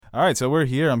All right, so we're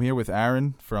here. I'm here with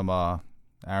Aaron from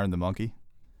Aaron the Monkey.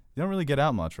 You don't really get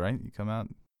out much, right? You come out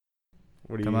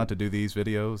to do these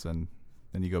videos, and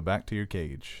then you go back to your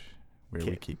cage where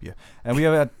we keep you. And we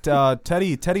have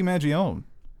Teddy Mangione.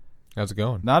 How's it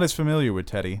going? Not as familiar with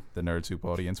Teddy, the Nerd Soup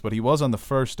audience, but he was on the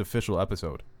first official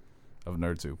episode of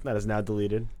Nerd Soup. That is now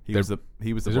deleted. He was the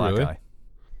black guy.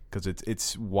 Because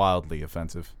it's wildly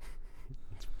offensive.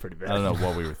 It's pretty bad. I don't know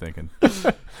what we were thinking.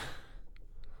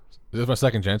 Is this my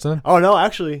second chance then? Oh, no,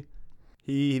 actually,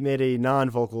 he made a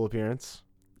non-vocal appearance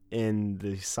in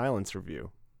the Silence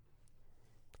review.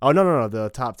 Oh, no, the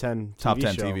top 10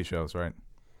 TV shows, right.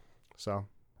 So,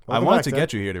 I wanted to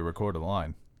get you here to record a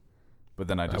line, but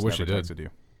then I just wish never you did. texted you.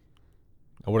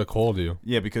 I would have called you.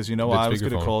 Yeah, because I was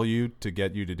going to call you to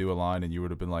get you to do a line, and you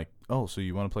would have been like, oh, so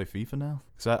you want to play FIFA now?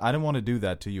 Because I didn't want to do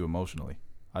that to you emotionally.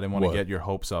 I didn't want to get your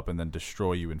hopes up and then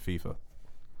destroy you in FIFA.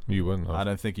 You wouldn't have. I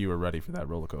didn't think you were ready for that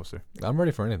roller coaster. I'm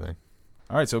ready for anything.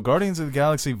 All right, so Guardians of the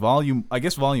Galaxy Volume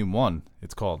 1,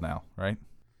 it's called now, right?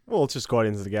 Well, it's just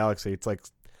Guardians of the Galaxy. It's like,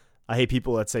 I hate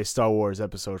people that say Star Wars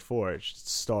Episode 4. It's just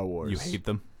Star Wars. You hate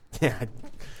them? Yeah.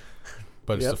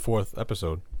 But it's the fourth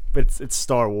episode. But it's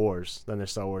Star Wars. Then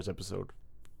there's Star Wars Episode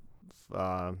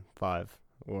 5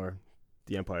 or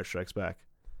The Empire Strikes Back.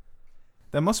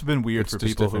 That must have been weird It's for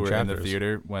just people who were different in the chapters.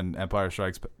 theater when Empire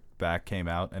Strikes Back came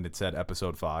out and it said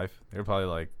Episode 5. They were probably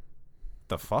like,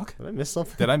 the fuck? Did I miss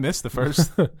something? Did I miss the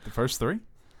first three?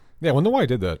 Yeah, I wonder why he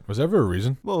did that. Was there ever a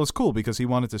reason? Well, it was cool because he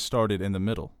wanted to start it in the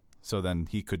middle, so then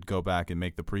he could go back and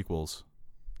make the prequels.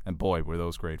 And boy, were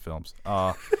those great films.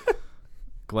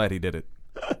 Glad he did it.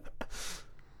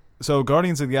 So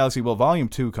Guardians of the Galaxy, Volume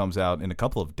 2 comes out in a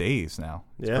couple of days now.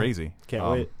 It's crazy.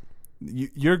 Can't wait.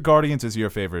 Your Guardians is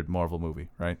your favorite Marvel movie,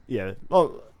 right? Yeah.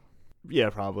 Well,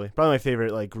 yeah, probably. Probably my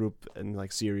favorite group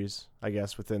and series, I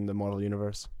guess, within the Marvel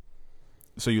universe.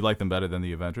 So you like them better than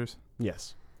the Avengers?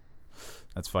 Yes.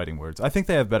 That's fighting words. I think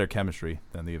they have better chemistry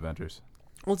than the Avengers.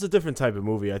 Well, it's a different type of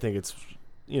movie. I think it's,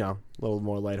 a little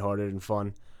more lighthearted and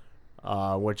fun,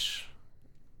 which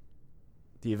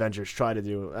the Avengers try to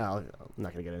do. I'm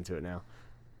not going to get into it now.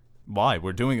 Why?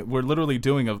 We're literally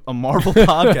doing a Marvel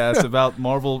podcast about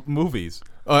Marvel movies.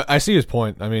 I see his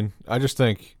point. I mean, I just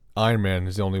think Iron Man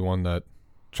is the only one that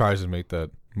tries to make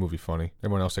that movie funny.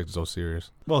 Everyone else takes it so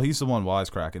serious. Well, he's the one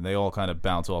wisecracking. They all kind of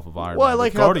bounce off of Iron Well, Man. I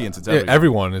like With how Guardians, it's everything.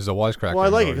 Everyone is a wisecracker. Well, I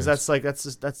like it because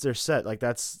because that's their set.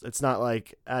 It's not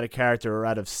like out of character or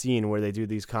out of scene where they do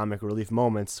these comic relief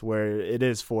moments where it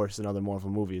is forced in other Marvel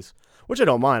movies, which I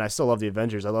don't mind. I still love the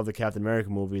Avengers. I love the Captain America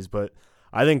movies, but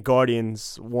I think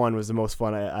Guardians 1 was the most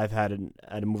fun I've had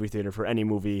at a movie theater for any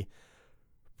movie,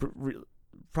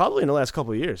 probably in the last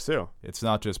couple of years too. It's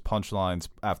not just punchlines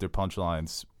after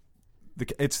punchlines.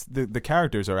 The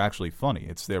characters are actually funny.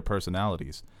 It's their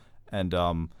personalities, and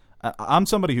I'm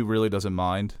somebody who really doesn't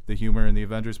mind the humor in the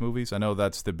Avengers movies. I know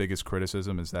that's the biggest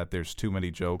criticism is that there's too many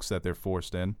jokes that they're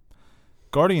forced in.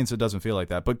 Guardians, it doesn't feel like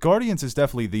that, but Guardians is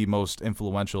definitely the most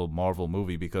influential Marvel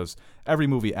movie because every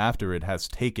movie after it has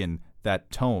taken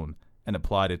that tone and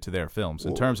applied it to their films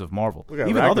in terms of Marvel.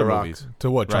 Even other movies.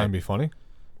 To what? Try and be funny?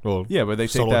 Well, yeah, but they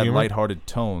take that humor? lighthearted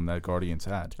tone that Guardians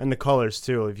had. And the colors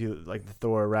too. If you like, the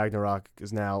Thor Ragnarok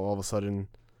is now all of a sudden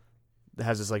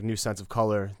has this new sense of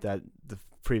color that the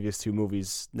previous two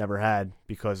movies never had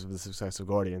because of the success of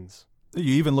Guardians.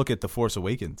 You even look at The Force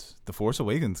Awakens. The Force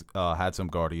Awakens had some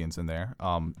Guardians in there.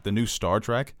 The new Star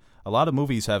Trek. A lot of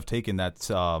movies have taken that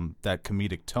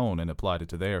comedic tone and applied it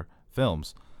to their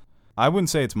films. I wouldn't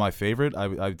say it's my favorite.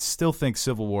 I still think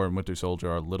Civil War and Winter Soldier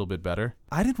are a little bit better.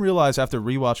 I didn't realize after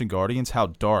rewatching Guardians how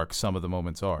dark some of the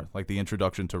moments are. Like the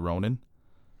introduction to Ronan,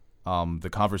 the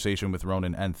conversation with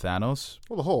Ronan and Thanos.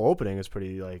 Well, the whole opening is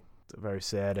pretty very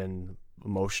sad and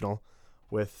emotional,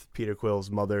 with Peter Quill's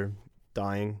mother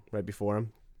dying right before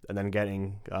him, and then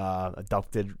getting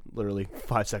abducted literally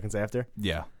 5 seconds after.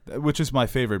 Yeah, which is my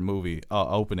favorite movie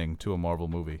opening to a Marvel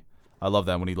movie. I love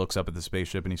that when he looks up at the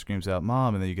spaceship and he screams out,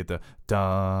 "Mom," and then you get the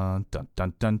dun dun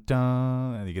dun dun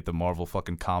dun, and you get the Marvel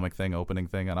fucking comic thing, opening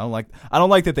thing. And I don't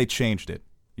like that they changed it.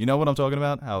 You know what I'm talking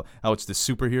about? How it's the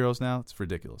superheroes now? It's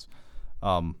ridiculous.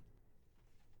 You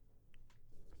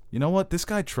know what? This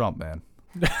guy Trump, man.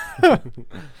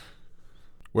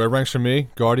 Where it ranks for me,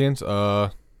 Guardians, I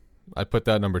put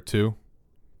that number 2.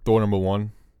 Thor number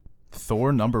 1.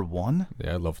 Thor number 1?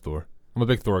 Yeah, I love Thor. I'm a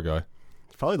big Thor guy.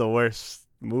 It's probably the worst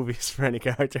movies for any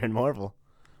character in Marvel.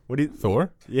 What do you?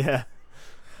 Thor? Yeah.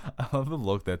 I love the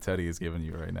look that Teddy is giving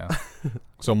you right now.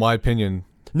 So my opinion.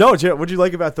 No, what'd you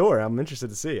like about Thor? I'm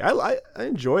interested to see. I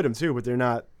enjoyed them too, but they're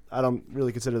not. I don't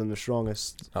really consider them the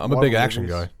strongest. I'm a big action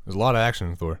guy. There's a lot of action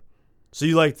in Thor. So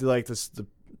you like the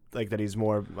like that he's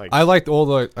more like I liked all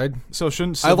the. So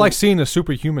shouldn't I like seeing the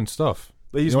superhuman stuff.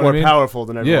 he's you know more what I mean? powerful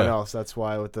than everyone Yeah. else. That's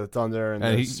why with the thunder and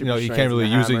And the he, super he strength can't really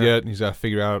and the use it hammer. yet. And he's got to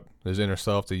figure out his inner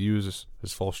self to use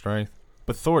his full strength.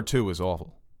 But Thor 2 is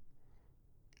awful.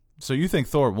 So you think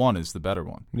Thor 1 is the better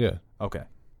one? Yeah. Okay.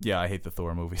 Yeah, I hate the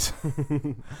Thor movies.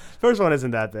 First one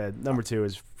isn't that bad. Number 2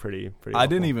 is pretty. I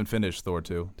didn't awful. even finish Thor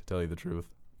 2, to tell you the truth.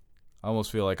 I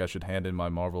almost feel like I should hand in my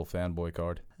Marvel fanboy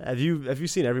card. Have you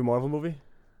seen every Marvel movie?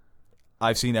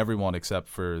 I've seen everyone except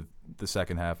for the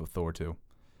second half of Thor 2.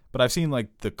 But I've seen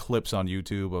like the clips on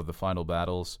YouTube of the final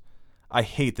battles. I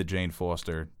hate the Jane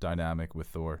Foster dynamic with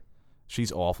Thor.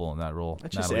 She's awful in that role.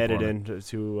 That's just Natalie added Portman. in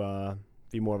to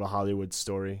be more of a Hollywood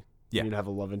story. Yeah. You need to have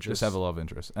a love interest. Just have a love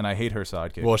interest. And I hate her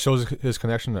sidekick. Well, it shows his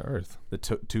connection to Earth. The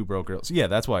two broke girls. Yeah,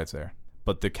 that's why it's there.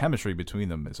 But the chemistry between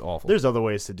them is awful. There's other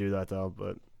ways to do that though,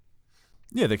 but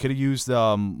Yeah, they could have used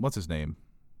what's his name,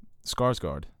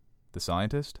 Skarsgård, the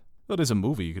scientist. Well, it is a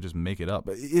movie; you could just make it up.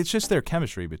 It's just their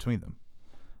chemistry between them.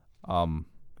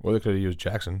 Or they could have used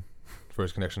Jackson for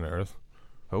his connection to Earth.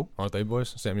 Who? Aren't they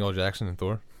boys? Samuel L. Jackson and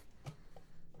Thor.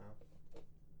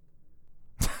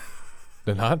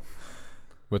 They're not.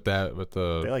 With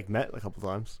the they like met a couple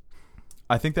times.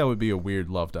 I think that would be a weird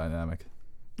love dynamic.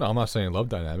 No, I'm not saying love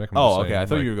dynamic. I'm Oh, just okay. saying, I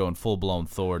thought like, you were going full blown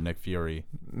Thor, Nick Fury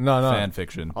no, fan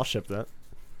fiction. I'll ship that.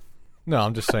 no.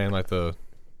 I'm just saying like they're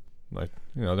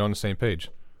on the same page.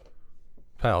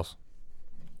 Pals,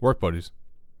 work buddies.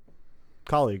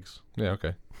 Colleagues. Yeah,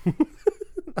 okay. All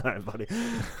right, buddy.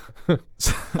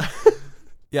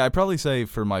 Yeah, I'd probably say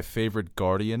for my favorite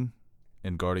Guardian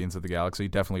in Guardians of the Galaxy,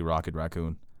 definitely Rocket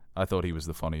Raccoon. I thought he was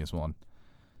the funniest one.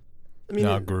 I mean,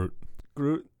 No, Groot.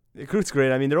 Groot's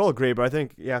great. I mean, they're all great, but I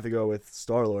think you have to go with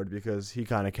Star-Lord because he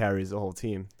kind of carries the whole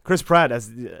team. Chris Pratt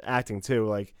as the acting too.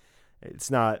 Like,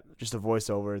 it's not just a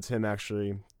voiceover; it's him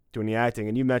actually doing the acting.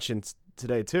 And you mentioned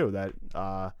today too that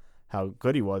how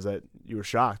good he was. That you were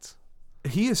shocked.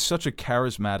 He is such a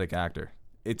charismatic actor.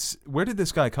 It's where did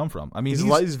this guy come from? I mean,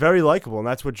 He's very likable, and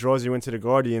that's what draws you into the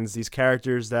Guardians. These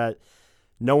characters that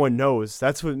no one knows.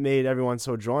 That's what made everyone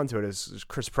so drawn to it. Is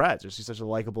Chris Pratt? Just he's such a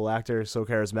likable actor, so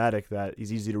charismatic that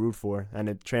he's easy to root for, and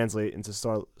it translates into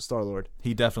Star-Lord.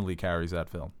 he definitely carries that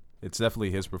film. It's definitely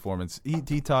his performance.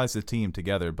 He ties the team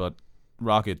together, but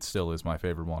Rocket still is my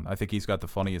favorite one. I think he's got the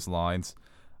funniest lines.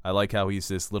 I like how he's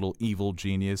this little evil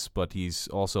genius, but he's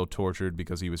also tortured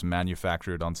because he was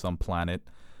manufactured on some planet.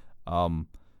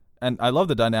 And I love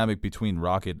the dynamic between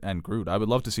Rocket and Groot. I would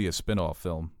love to see a spin-off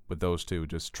film with those two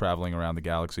just traveling around the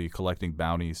galaxy, collecting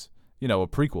bounties. You know, a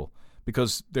prequel.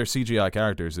 Because they're CGI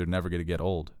characters, they're never going to get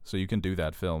old. So you can do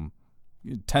that film.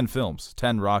 10 films.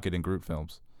 10 Rocket and Groot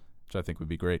films. Which I think would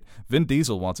be great. Vin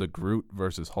Diesel wants a Groot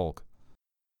versus Hulk.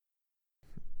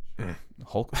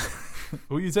 Hulk?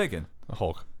 Who are you taking?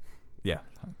 Hulk. Yeah.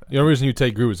 The only reason you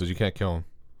take Groot is because you can't kill him.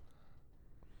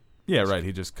 Yeah, right.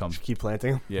 He just comes. Just keep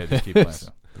planting him. Yeah, just keep planting.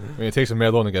 I mean, it takes a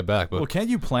mad long to get back, but Well, can't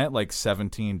you plant like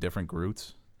 17 different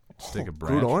Groots? Stick a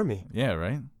branch. Groot army. Yeah,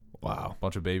 right? wow.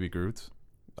 Bunch of baby Groots.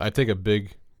 I'd take a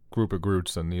big group of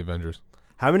Groots than the Avengers.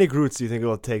 How many Groots do you think it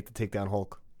will take to take down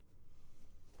Hulk?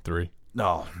 3.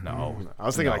 No. I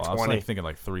was thinking like I 20. was thinking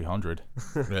like 300.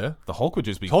 Yeah. The Hulk would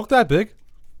just be. Is Hulk that big?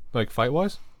 Like,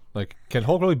 fight-wise? Like, can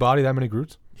Hulk really body that many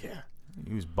Groots? Yeah.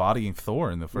 He was bodying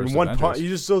Thor in the first One Avengers. punch. He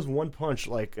just throws one punch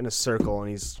like in a circle, and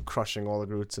he's crushing all the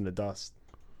Groots into dust.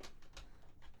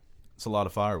 It's a lot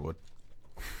of firewood.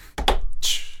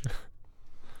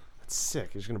 That's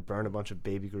sick. He's gonna burn a bunch of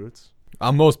baby Groots.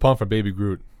 I'm most pumped for Baby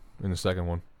Groot in the second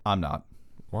one. I'm not.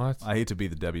 What? I hate to be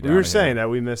the Debbie We Downer were here. saying that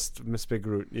we missed Big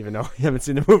Groot, even though we haven't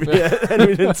seen the movie yet, and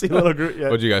we didn't see Little Groot yet.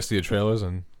 What did you guys see the trailers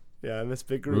and Yeah, I missed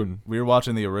Big Groot. Groot? We were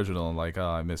watching the original and like, oh,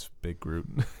 I miss Big Groot.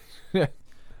 Yeah.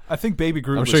 I think Baby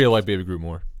Groot I'm was, sure you like Baby Groot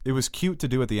more. it was cute to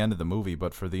do at the end of the movie,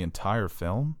 but for the entire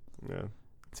film, Yeah,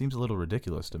 it seems a little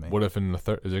ridiculous to me. What if in the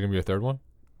third? Is there gonna be a third one?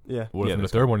 yeah. What Yeah, if in the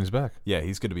there's third one he's back? Yeah,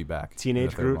 he's going to be back. Teenage in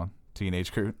the third Groot? one.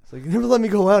 Teenage Groot. It's like you never let me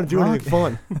go out and do anything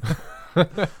fun. I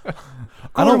Go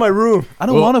to don't- my room. I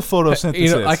don't Well, want a photosynthesis. You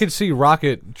know, I could see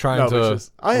Rocket trying No, but to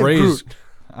just, I am raise. Groot.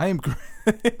 I am Groot.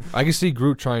 I can see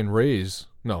Groot try and raise.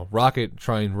 No, Rocket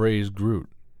try and raise Groot.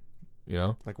 You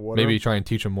know, Like water. maybe try and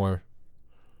teach him more.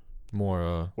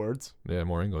 Words. Yeah,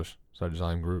 more English. So I just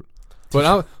I'm Groot.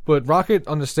 But Rocket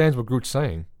understands what Groot's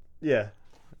saying. Yeah,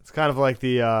 it's kind of like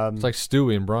the. It's like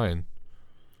Stewie and Brian.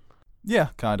 Yeah,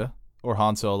 kind of. Or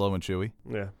Han Solo and Chewie.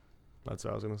 Yeah, that's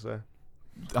what I was gonna say.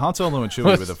 Han Solo and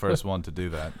Chewie were the first one to do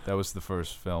that. That was the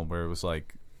first film where it was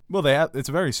like, well, it's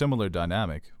a very similar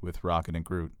dynamic with Rocket and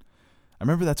Groot. I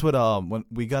remember that's what when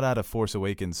we got out of Force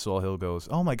Awakens, Saul Hill goes,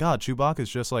 "Oh my God, Chewbacca's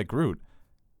just like Groot."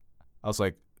 I was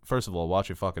like, first of all, watch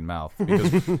your fucking mouth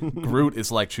because Groot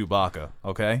is like Chewbacca.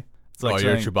 Okay, it's like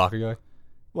you're a saying, Chewbacca guy?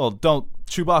 well, don't.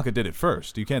 Chewbacca did it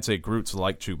first. You can't say Groot's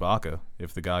like Chewbacca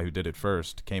if the guy who did it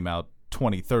first came out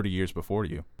 20, 30 years before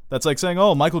you. That's like saying,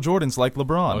 oh, Michael Jordan's like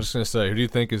LeBron. I was just going to say, who do you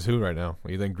think is who right now?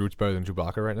 Do you think Groot's better than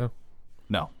Chewbacca right now?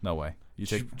 No way. You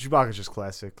take, Chewbacca's just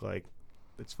classic. Like,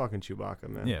 it's fucking Chewbacca,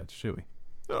 man. yeah, it's Chewie.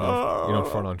 You don't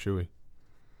front on Chewie.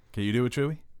 Can you do a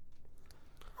Chewie?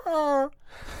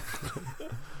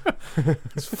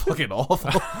 It's fucking awful.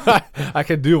 I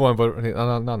could do one, but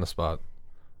not on the spot.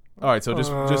 All right, so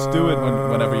just do it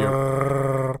whenever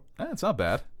you're. It's not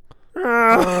bad.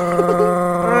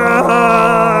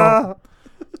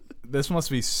 This must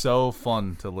be so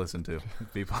fun to listen to.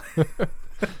 People.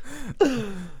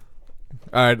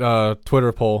 All right,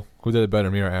 Twitter poll. Who did it better,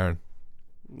 me or Aaron?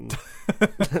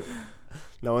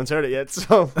 No one's heard it yet,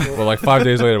 so. Well, like 5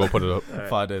 days later, we'll put it up. All right.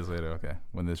 5 days later, okay,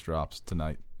 when this drops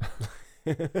tonight.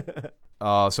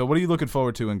 So what are you looking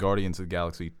forward to in Guardians of the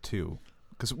Galaxy 2?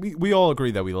 Because we all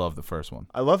agree that we love the first one.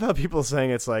 I love how people saying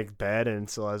it's like bad and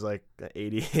still has like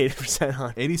 88%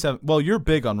 on. 87. Well, you're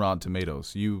big on Rotten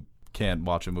Tomatoes. You can't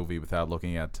watch a movie without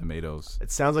looking at tomatoes. It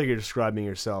sounds like you're describing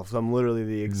yourself. So I'm literally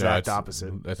the exact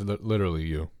opposite. That's literally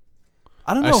you.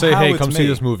 I don't know. I say, how hey, it's come see made.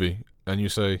 this movie, and you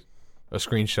say a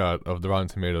screenshot of the Rotten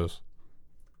Tomatoes.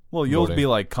 Well, you'll voting. be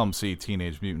like, come see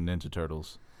Teenage Mutant Ninja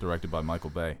Turtles, directed by Michael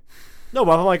Bay. No,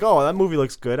 but I'm like, oh, that movie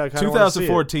looks good. I kind of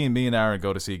 2014, me and Aaron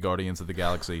go to see Guardians of the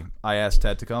Galaxy. I asked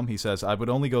Ted to come. He says, I would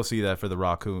only go see that for the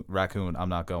raccoon. I'm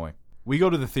not going. We go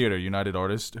to the theater, United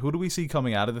Artists. Who do we see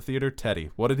coming out of the theater? Teddy.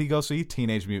 What did he go see?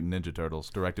 Teenage Mutant Ninja Turtles,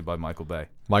 directed by Michael Bay.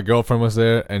 My girlfriend was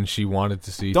there, and she wanted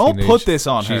to see. Don't put this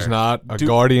on her. She's not a Dude.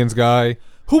 Guardians guy.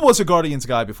 Who was a Guardians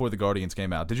guy before the Guardians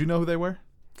came out? Did you know who they were?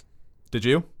 Did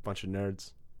you? Bunch of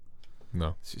nerds.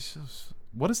 No.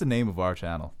 What is the name of our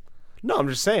channel? No, I'm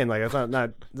just saying, like, it's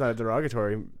not a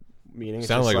derogatory meaning. It's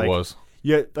Sounded just like it was.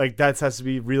 Yeah, like that has to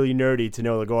be really nerdy to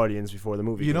know the Guardians before the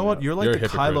movie. You know came what? out. You're like You're a the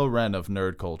hypocrite. Kylo Ren of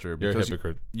nerd culture. You're a Because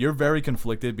hypocrite. you're very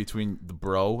conflicted between the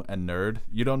bro and nerd.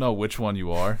 You don't know which one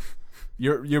you are.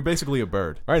 You're basically a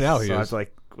bird. Right now, he So I have is. to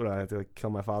I have to like kill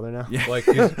my father now. Yeah. Like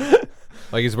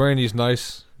he's wearing these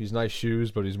nice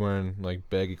shoes, but he's wearing like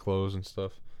baggy clothes and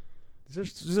stuff.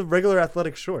 These are regular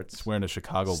athletic shorts. He's wearing a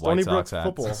Chicago Stony White Brook Sox hat.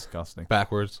 football. It's disgusting.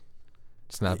 Backwards,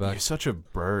 You're snapback. such a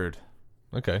bird.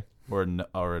 Okay. Or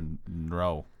a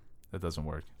no. That doesn't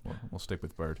work. We'll stick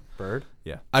with bird. Bird.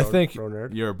 Yeah. I think Bro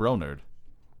nerd. You're a bro nerd.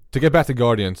 to get back to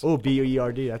Guardians, Oh,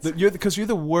 BERD. That's. Because you're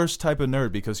the worst type of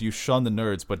nerd because you shun the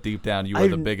nerds, but deep down you are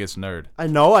the biggest nerd. I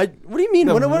know. What do you mean?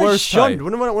 The When I worst shunned? type.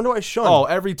 When do I shun? Oh,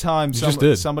 every time You just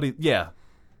did. somebody, yeah.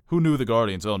 Who knew the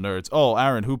Guardians? Oh, nerds. Oh,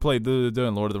 Aaron, who played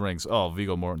in Lord of the Rings? Oh,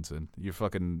 Viggo Mortensen. You're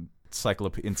fucking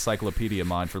encyclopedia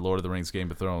mind for Lord of the Rings,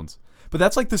 Game of Thrones. But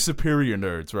that's like the superior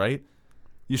nerds, right?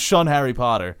 You shun Harry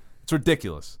Potter. It's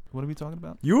ridiculous. What are we talking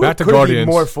about? You Back to couldn't be Guardians.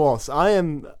 more false. I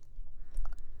am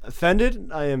offended.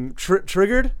 I am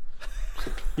triggered.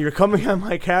 You're coming at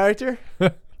my character,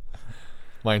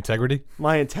 my integrity.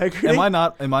 my integrity. Am I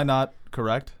not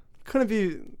correct? Couldn't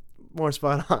be more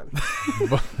spot on.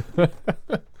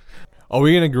 Are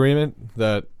we in agreement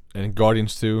that in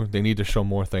Guardians 2 they need to show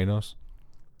more Thanos?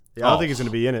 Yeah, I don't think he's gonna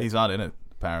be in it. He's not in it,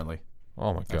 apparently.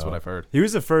 Oh my god. That's what I've heard. He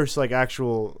was the first like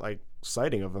actual like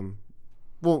sighting of him.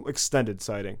 Well, extended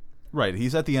sighting. Right,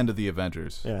 he's at the end of the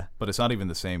Avengers. Yeah, But it's not even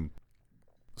the same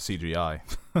CGI.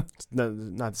 it's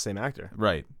not the same actor.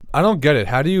 Right. I don't get it.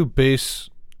 How do you base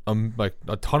like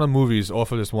a ton of movies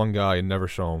off of this one guy and never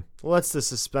show him? Well, that's the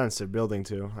suspense they're building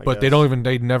to. I But they guess. don't even.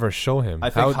 They never show him. I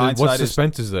think what hindsight is-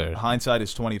 suspense is there? Hindsight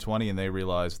is 2020, and they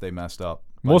realized they messed up.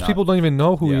 by Most not- people don't even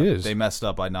know who yeah, he is. They messed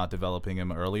up by not developing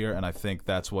him earlier, and I think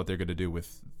that's what they're going to do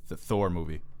with the Thor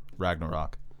movie,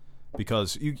 Ragnarok,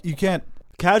 because you can't.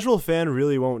 Casual fan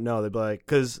really won't know. They'd be like,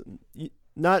 because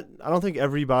I don't think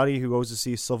everybody who goes to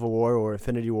see Civil War or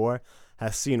Infinity War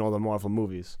has seen all the Marvel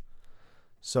movies,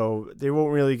 so they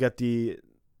won't really get the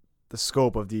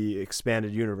scope of the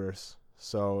expanded universe.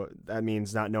 So that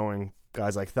means not knowing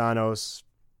guys like Thanos,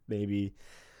 maybe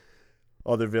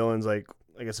other villains like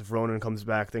I guess if Ronan comes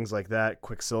back, things like that,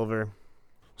 Quicksilver.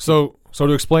 So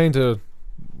to explain to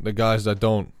the guys that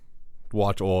don't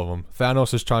watch all of them,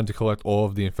 Thanos is trying to collect all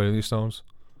of the Infinity Stones.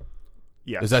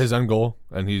 Yes. Is that his end goal?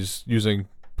 And he's using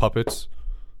puppets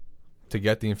to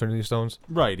get the Infinity Stones?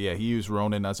 Right, yeah, he used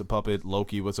Ronan as a puppet.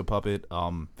 Loki was a puppet.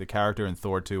 The character in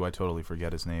Thor 2, I totally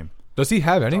forget his name. Does he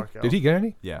have any? Dark Elf. Did he get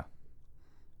any? Yeah.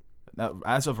 Now,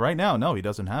 as of right now, no, he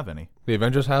doesn't have any. The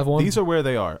Avengers have one? These are where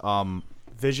they are.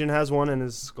 Vision has one in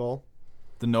his skull.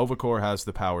 The Nova Corps has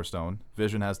the Power Stone.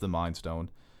 Vision has the Mind Stone.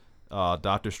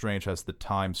 Doctor Strange has the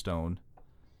Time Stone.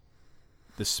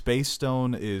 The Space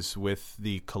Stone is with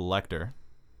the Collector,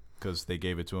 because they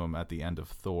gave it to him at the end of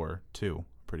Thor 2,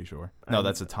 pretty sure. No, And-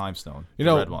 that's a Time Stone. You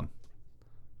the know- red one.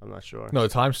 I'm not sure. No, the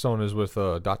Time Stone is with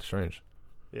Doctor Strange.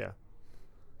 Yeah.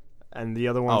 And the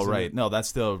other ones. Oh, right. No,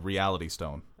 that's the Reality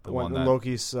Stone. The one that...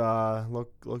 Loki's.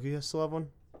 Loki still have one?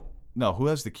 No, who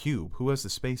has the cube? Who has the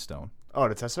Space Stone? Oh,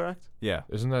 the Tesseract? Yeah.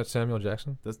 Isn't that Samuel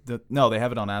Jackson? No, they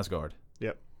have it on Asgard.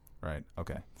 Yep. Right.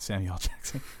 Okay. Samuel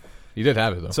Jackson. He did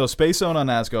have it, though. So Space Stone on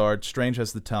Asgard, Strange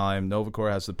has the time,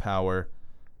 Novacore has the power,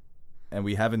 and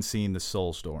we haven't seen the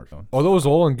Soul Stone. Are those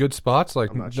all in good spots?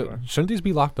 Like, I'm not sure. Shouldn't these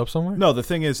be locked up somewhere? No, the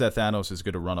thing is that Thanos is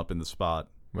going to run up in the spot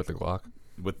With the Glock.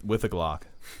 with a Glock.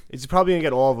 He's probably going to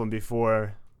get all of them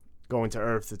before going to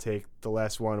Earth to take the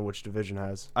last one, which Division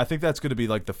has. I think that's going to be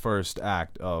like the first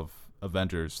act of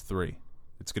Avengers 3.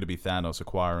 It's going to be Thanos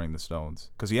acquiring the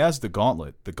stones. Because he has the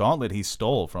gauntlet. The gauntlet he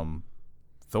stole from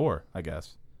Thor, I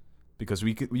guess. Because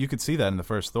you could see that in the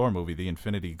first Thor movie, the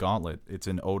Infinity Gauntlet. It's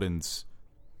in Odin's,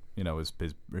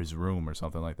 his room or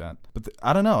something like that. But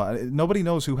I don't know. Nobody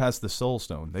knows who has the Soul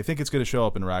Stone. They think it's going to show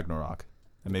up in Ragnarok.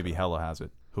 And maybe Hela has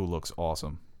it, who looks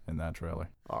awesome in that trailer.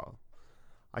 Oh,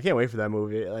 I can't wait for that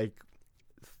movie. Like,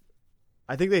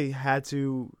 I think they had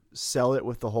to sell it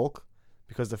with the Hulk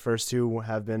because the first two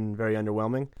have been very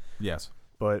underwhelming. Yes.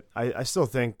 But I still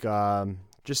think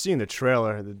just seeing the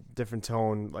trailer, the different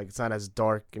tone, like it's not as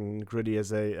dark and gritty as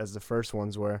the first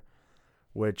ones were,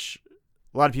 which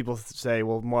a lot of people say,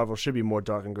 well, Marvel should be more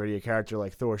dark and gritty. A character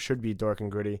like Thor should be dark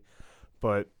and gritty,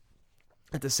 but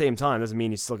at the same time, doesn't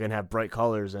mean he's still gonna have bright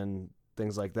colors and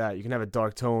things like that. You can have a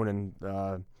dark tone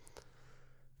and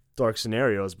dark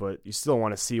scenarios, but you still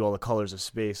want to see all the colors of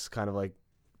space, kind of like,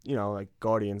 like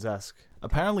Guardians-esque.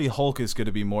 Apparently Hulk is going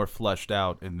to be more fleshed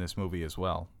out in this movie as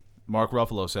well. Mark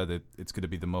Ruffalo said that it's going to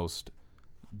be the most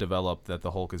developed that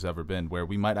the Hulk has ever been, where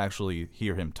we might actually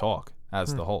hear him talk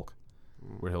as the Hulk,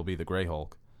 where he'll be the Grey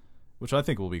Hulk, which I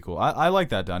think will be cool. I like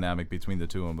that dynamic between the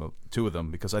two of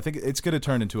them because I think it's going to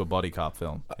turn into a buddy cop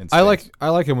film. I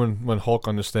like it when Hulk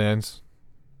understands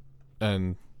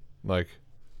and like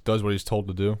does what he's told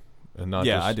to do and not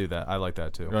just, I do that. I like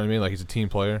that too. You know what I mean? Like he's a team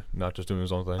player, not just doing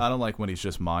his own thing. I don't like when he's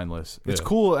just mindless. It's Yeah.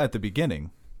 cool at the beginning,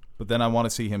 but then I want to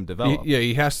see him develop.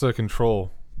 He has to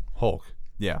control Hulk,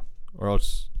 Yeah. or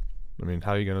else, I mean,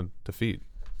 how are you going to defeat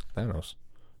Thanos?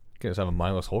 You can't just have a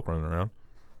mindless Hulk running around.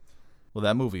 Well,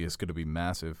 that movie is going to be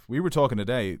massive. We were talking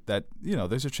today that,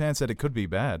 there's a chance that it could be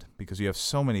bad because you have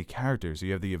so many characters.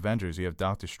 You have the Avengers, you have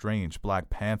Doctor Strange, Black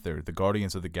Panther, the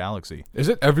Guardians of the Galaxy. Is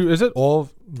it all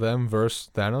of them versus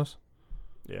Thanos?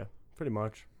 Yeah, pretty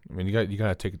much. I mean, you got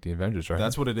to take it the Avengers, right?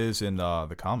 That's what it is in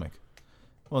the comic.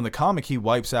 Well, in the comic, he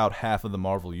wipes out half of the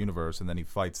Marvel Universe and then he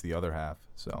fights the other half.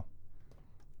 So,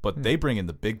 but they bring in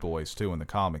the big boys, too, in the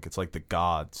comic. It's like the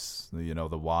gods, the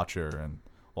Watcher and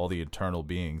all the eternal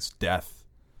beings, death.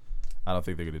 I don't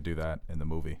think they're going to do that in the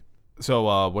movie.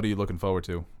 So, what are you looking forward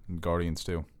to in Guardians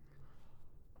 2?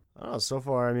 I don't know. So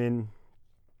far, I mean,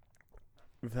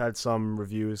 we've had some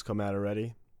reviews come out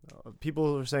already.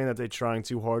 People are saying that they're trying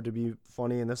too hard to be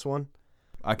funny in this one.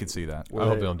 I could see that. I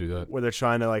hope they don't do that. Where they're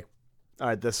trying to all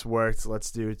right, this worked.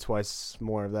 Let's do twice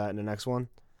more of that in the next one.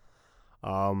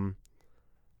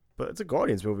 But it's a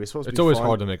Guardians movie. It's supposed to be always fun.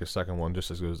 hard to make a second one just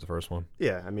as good as the first one.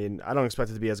 Yeah, I mean, I don't expect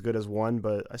it to be as good as one,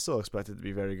 but I still expect it to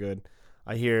be very good.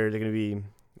 I hear they're going to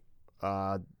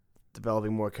be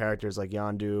developing more characters like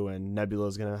Yondu, and Nebula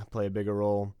is going to play a bigger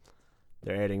role.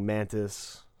 They're adding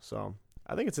Mantis, so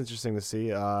I think it's interesting to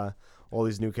see all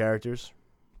these new characters.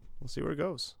 We'll see where it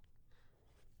goes.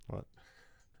 What?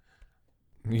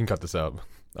 You can cut this out.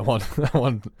 I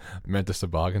want Mantis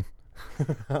Toboggan.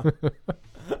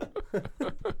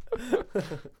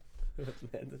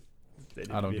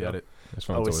 I don't get it. That's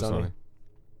from Always It's Always Sunny. Sunny.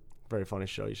 Very funny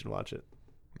show. You should watch it.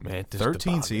 Mantis 13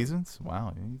 Toboggan. seasons?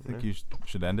 Wow. You think you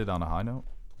should end it on a high note?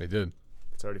 They did.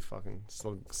 It's already fucking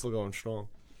still going strong.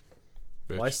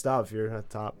 Bitch. Why stop if you're at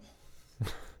top?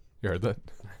 You heard that?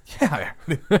 Yeah.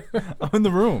 I'm in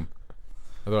the room.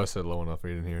 I thought I said low enough, but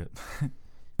you didn't hear it.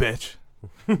 Bitch.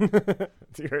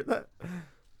 You heard that?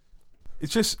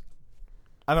 It's just,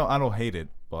 I don't hate it,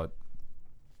 but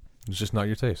It's just not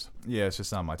your taste. yeah, it's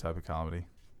just not my type of comedy.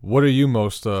 What are you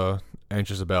most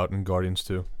anxious about in Guardians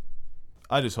 2?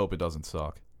 I just hope it doesn't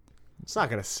suck. It's not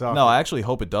gonna suck. No, I actually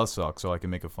hope it does suck so I can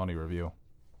make a funny review.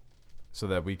 So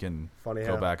that we can Funny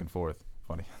go how? back and forth.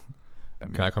 Funny. I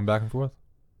mean, Can I come back and forth?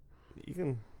 You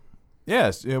can.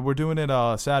 yes, yeah, we're doing it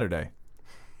Saturday.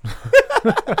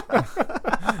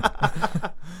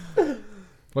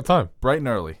 What time? Bright and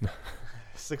early.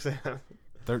 6 a.m.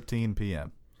 13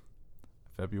 p.m.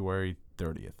 February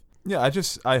 30th. Yeah,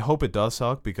 I hope it does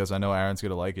suck because I know Aaron's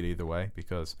gonna like it either way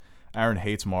because Aaron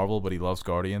hates Marvel but he loves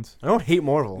Guardians. I don't hate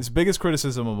Marvel. His biggest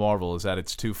criticism of Marvel is that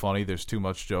it's too funny. There's too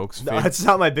much jokes. No, that's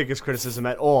not my biggest criticism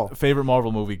at all. Favorite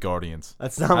Marvel movie, Guardians.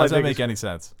 That's not How my does that biggest. make any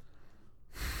sense?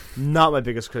 Not my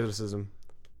biggest criticism.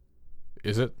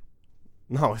 Is it?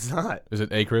 No, it's not. Is it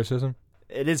a criticism?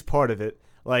 It is part of it.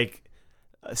 Like,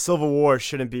 Civil War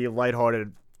shouldn't be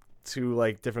lighthearted to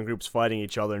like different groups fighting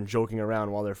each other and joking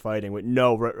around while they're fighting with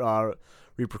no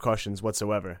repercussions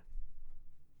whatsoever.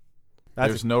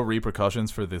 There's no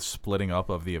repercussions for the splitting up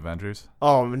of the Avengers.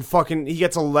 Oh, and fucking, he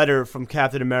gets a letter from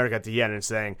Captain America at the end and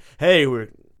saying, "Hey, we're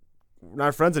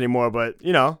not friends anymore, but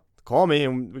you know, call me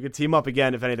and we could team up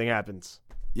again if anything happens."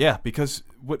 Yeah, because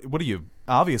what do you?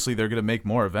 Obviously, they're gonna make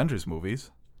more Avengers movies.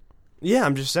 Yeah,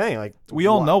 I'm just saying, like, We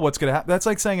all know what's gonna happen. That's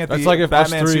like saying at That's the like if us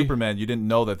Batman three- Superman, you didn't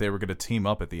know that they were gonna team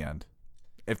up at the end.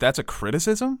 If that's a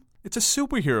criticism, it's a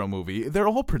superhero movie. They're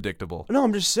all predictable. No,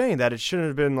 I'm just saying that it shouldn't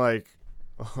have been like,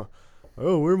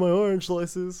 "Oh, where are my orange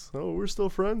slices? Oh, we're still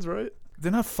friends, right?"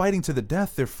 They're not fighting to the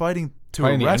death. They're fighting to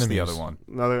Fighting the arrest the enemies. other one.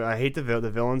 No, I hate the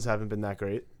villains haven't been that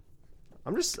great.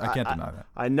 I'm just, I can't deny that.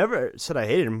 I never said I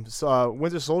hated him. So,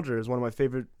 Winter Soldier is one of my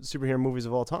favorite superhero movies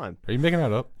of all time. Are you making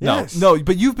that up? Yes. No,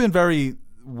 but you've been very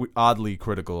oddly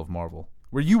critical of Marvel,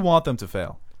 where you want them to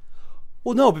fail.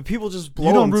 Well, no, but people just blow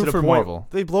You don't them to root the for point. Marvel.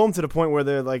 They blow them to the point where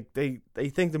they're like they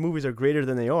think the movies are greater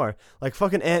than they are. Like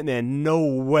fucking Ant-Man, no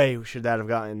way should that have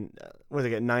gotten. What did they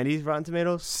get? 90 Rotten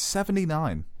Tomatoes?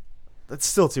 79. That's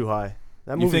still too high.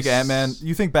 That You movie. think Ant-Man?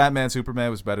 You think Batman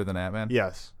Superman was better than Ant-Man?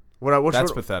 Yes.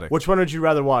 That's pathetic. Which one would you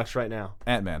rather watch right now?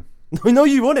 Ant-Man. No,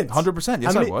 you wouldn't. 100%.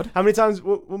 Yes, How many, I would. How many times?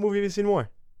 What movie have you seen more?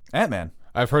 Ant-Man.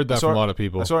 I've heard that from a lot of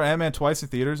people. I saw Ant-Man twice in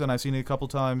theaters, and I've seen it a couple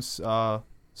times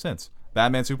since.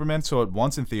 Batman Superman, saw it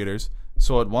once in theaters.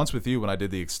 Saw it once with you when I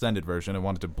did the extended version and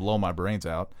wanted to blow my brains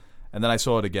out. And then I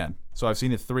saw it again. So I've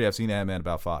seen it 3. I've seen Ant-Man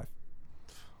about 5.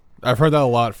 I've heard that a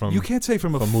lot from You can't say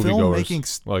from a from moviegoers,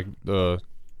 filmmaking... like the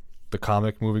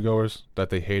comic moviegoers,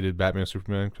 that they hated Batman and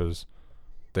Superman because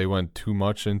they went too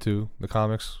much into the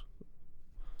comics.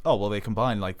 Oh, well, they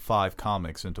combined like 5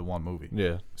 comics into one movie.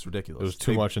 Yeah, It's ridiculous. it was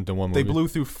too much into one movie. They blew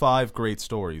through 5 great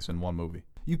stories in one movie.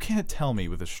 You can't tell me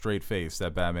with a straight face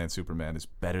that Batman Superman is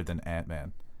better than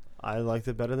Ant-Man. I liked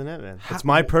it better than Ant-Man. It's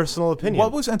my personal opinion.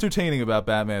 What was entertaining about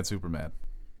Batman Superman?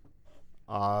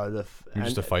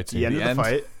 Just the fight scene. The end The of end? the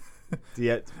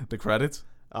fight. The credits?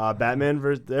 Batman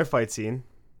versus their fight scene.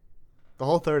 The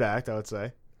whole third act, I would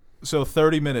say. So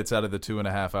 30 minutes out of the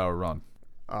 2.5-hour run.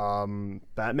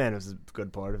 Batman is a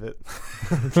good part of it.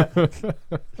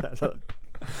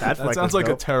 That sounds like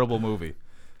a terrible movie.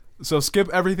 So skip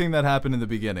everything that happened in the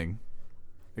beginning,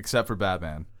 except for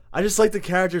Batman. I just like the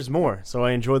characters more, so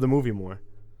I enjoy the movie more.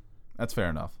 That's fair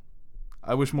enough.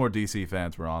 I wish more DC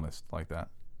fans were honest like that.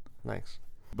 Thanks.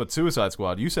 But Suicide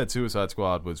Squad, you said Suicide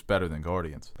Squad was better than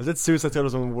Guardians. I said Suicide Squad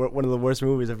was one of the worst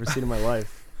movies I've ever seen in my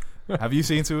life. Have you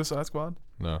seen Suicide Squad?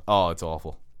 No, Oh, it's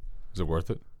awful. is it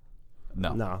worth it?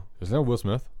 No. No. Isn't that Will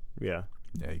Smith? Yeah.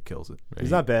 Yeah, he kills it.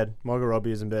 He's not bad. Margot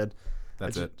Robbie isn't bad.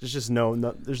 That's it. There's just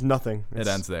there's nothing. It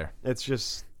ends there. It's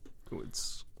just,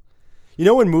 you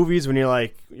know, in movies when you're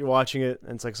watching it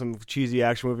and it's like some cheesy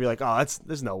action movie, you're like, oh,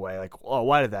 there's no way. Like, oh,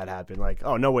 why did that happen? Like,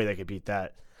 oh, no way they could beat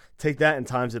that. Take that and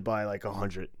times it by like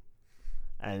 100,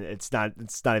 and it's not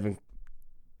even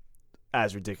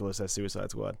as ridiculous as Suicide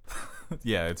Squad.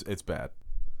 Yeah, it's bad.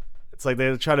 It's like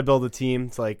they try to build a team.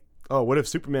 It's like, oh, what if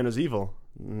Superman was evil?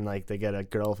 And like they get a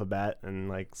girl with a bat and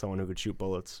like someone who could shoot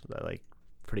bullets like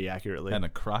pretty accurately. And a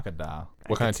crocodile.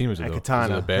 What kind of team is it, And though?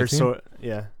 Katana, Is it a bad her team? sword,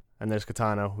 yeah. And there's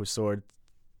Katana, whose sword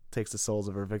takes the souls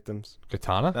of her victims.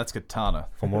 Katana? That's Katana.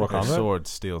 From Mortal Her Kombat? sword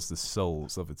steals the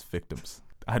souls of its victims.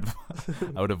 I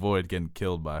would avoid getting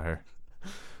killed by her.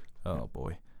 Oh,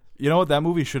 boy. You know what? That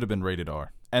movie should have been rated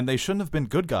R. And they shouldn't have been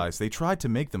good guys. They tried to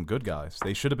make them good guys.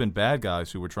 They should have been bad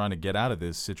guys who were trying to get out of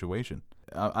this situation.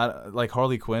 Like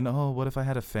Harley Quinn. Oh, what if I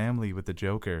had a family with the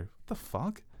Joker? What the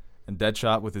fuck? And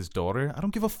Deadshot with his daughter? I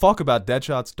don't give a fuck about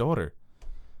Deadshot's daughter.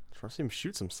 Trust him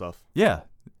shoot some stuff. Yeah,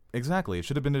 exactly. It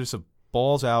should have been just a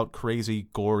balls-out, crazy,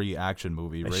 gory action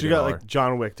movie. They Rated should got R. like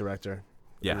John Wick director.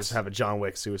 Yes. Just have a John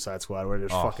Wick Suicide Squad where they're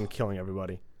just Oh. fucking killing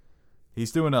everybody.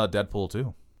 He's doing Deadpool,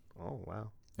 too. Oh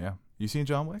wow. Yeah. You seen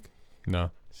John Wick?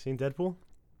 No. Seen Deadpool?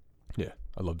 Yeah,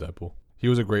 I love Deadpool. He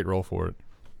was a great role for it.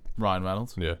 Ryan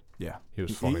Reynolds? Yeah, Yeah. he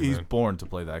was funny, He's man. born to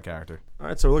play that character. All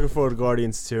right, so we're looking forward to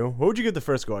Guardians 2. What would you give the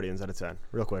first Guardians out of 10?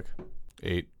 Real quick.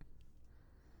 8.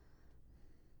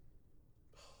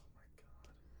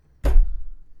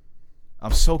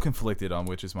 I'm so conflicted on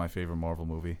which is my favorite Marvel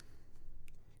movie.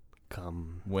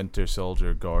 Come Winter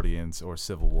Soldier, Guardians, or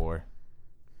Civil War.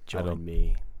 join don't-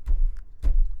 me.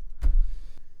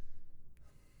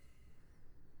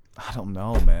 I don't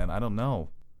know, man. I don't know.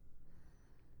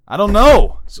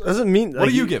 So it doesn't mean. What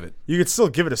do you give it? You could still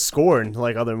give it a score in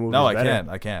like other movies. No, I better. can't.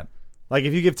 I can't. Like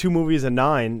if you give 2 movies a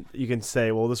 9, you can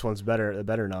say, well, this one's better, a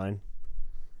better 9.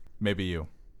 Maybe you.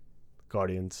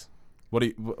 Guardians. What do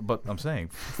you? But I'm saying,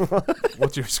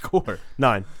 what's your score?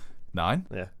 9. 9?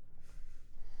 Yeah.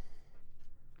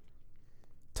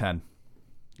 10.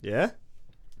 Yeah.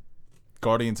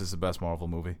 Guardians is the best Marvel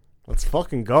movie. Let's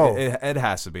fucking go. It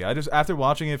has to be. I just after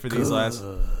watching it for these last.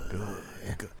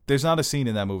 There's not a scene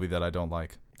in that movie that I don't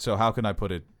like. So how can I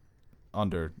put it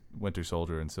under Winter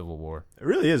Soldier and Civil War? It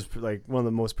really is like one of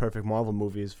the most perfect Marvel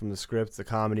movies, from the script, the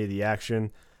comedy, the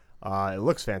action. It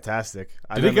looks fantastic.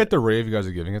 Did it get the rave you guys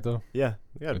are giving it though? Yeah.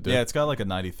 It did. Yeah, it's got like a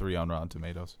 93 on Rotten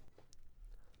Tomatoes.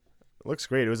 It looks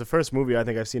great. It was the first movie I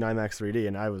think I've seen IMAX 3D,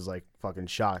 and I was like fucking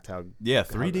shocked how. Yeah,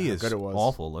 3D how is good it was.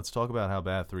 awful. Let's talk about how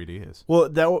bad 3D is. Well,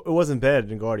 it wasn't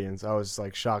bad in Guardians. I was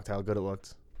like shocked how good it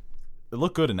looked. It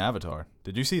looked good in Avatar.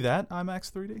 Did you see that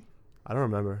IMAX 3D? I don't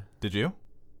remember. Did you?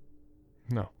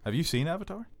 No. Have you seen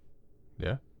Avatar?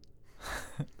 Yeah.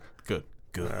 Good.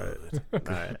 All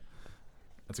right.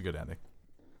 That's a good ending.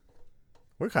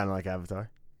 We're kind of like Avatar.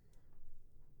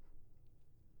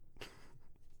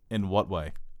 In what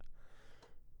way?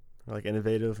 We're like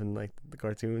innovative and like the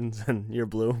cartoons, and you're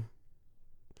blue.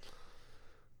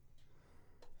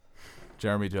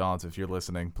 Jeremy Johns, if you're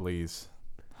listening, please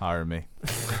hire me.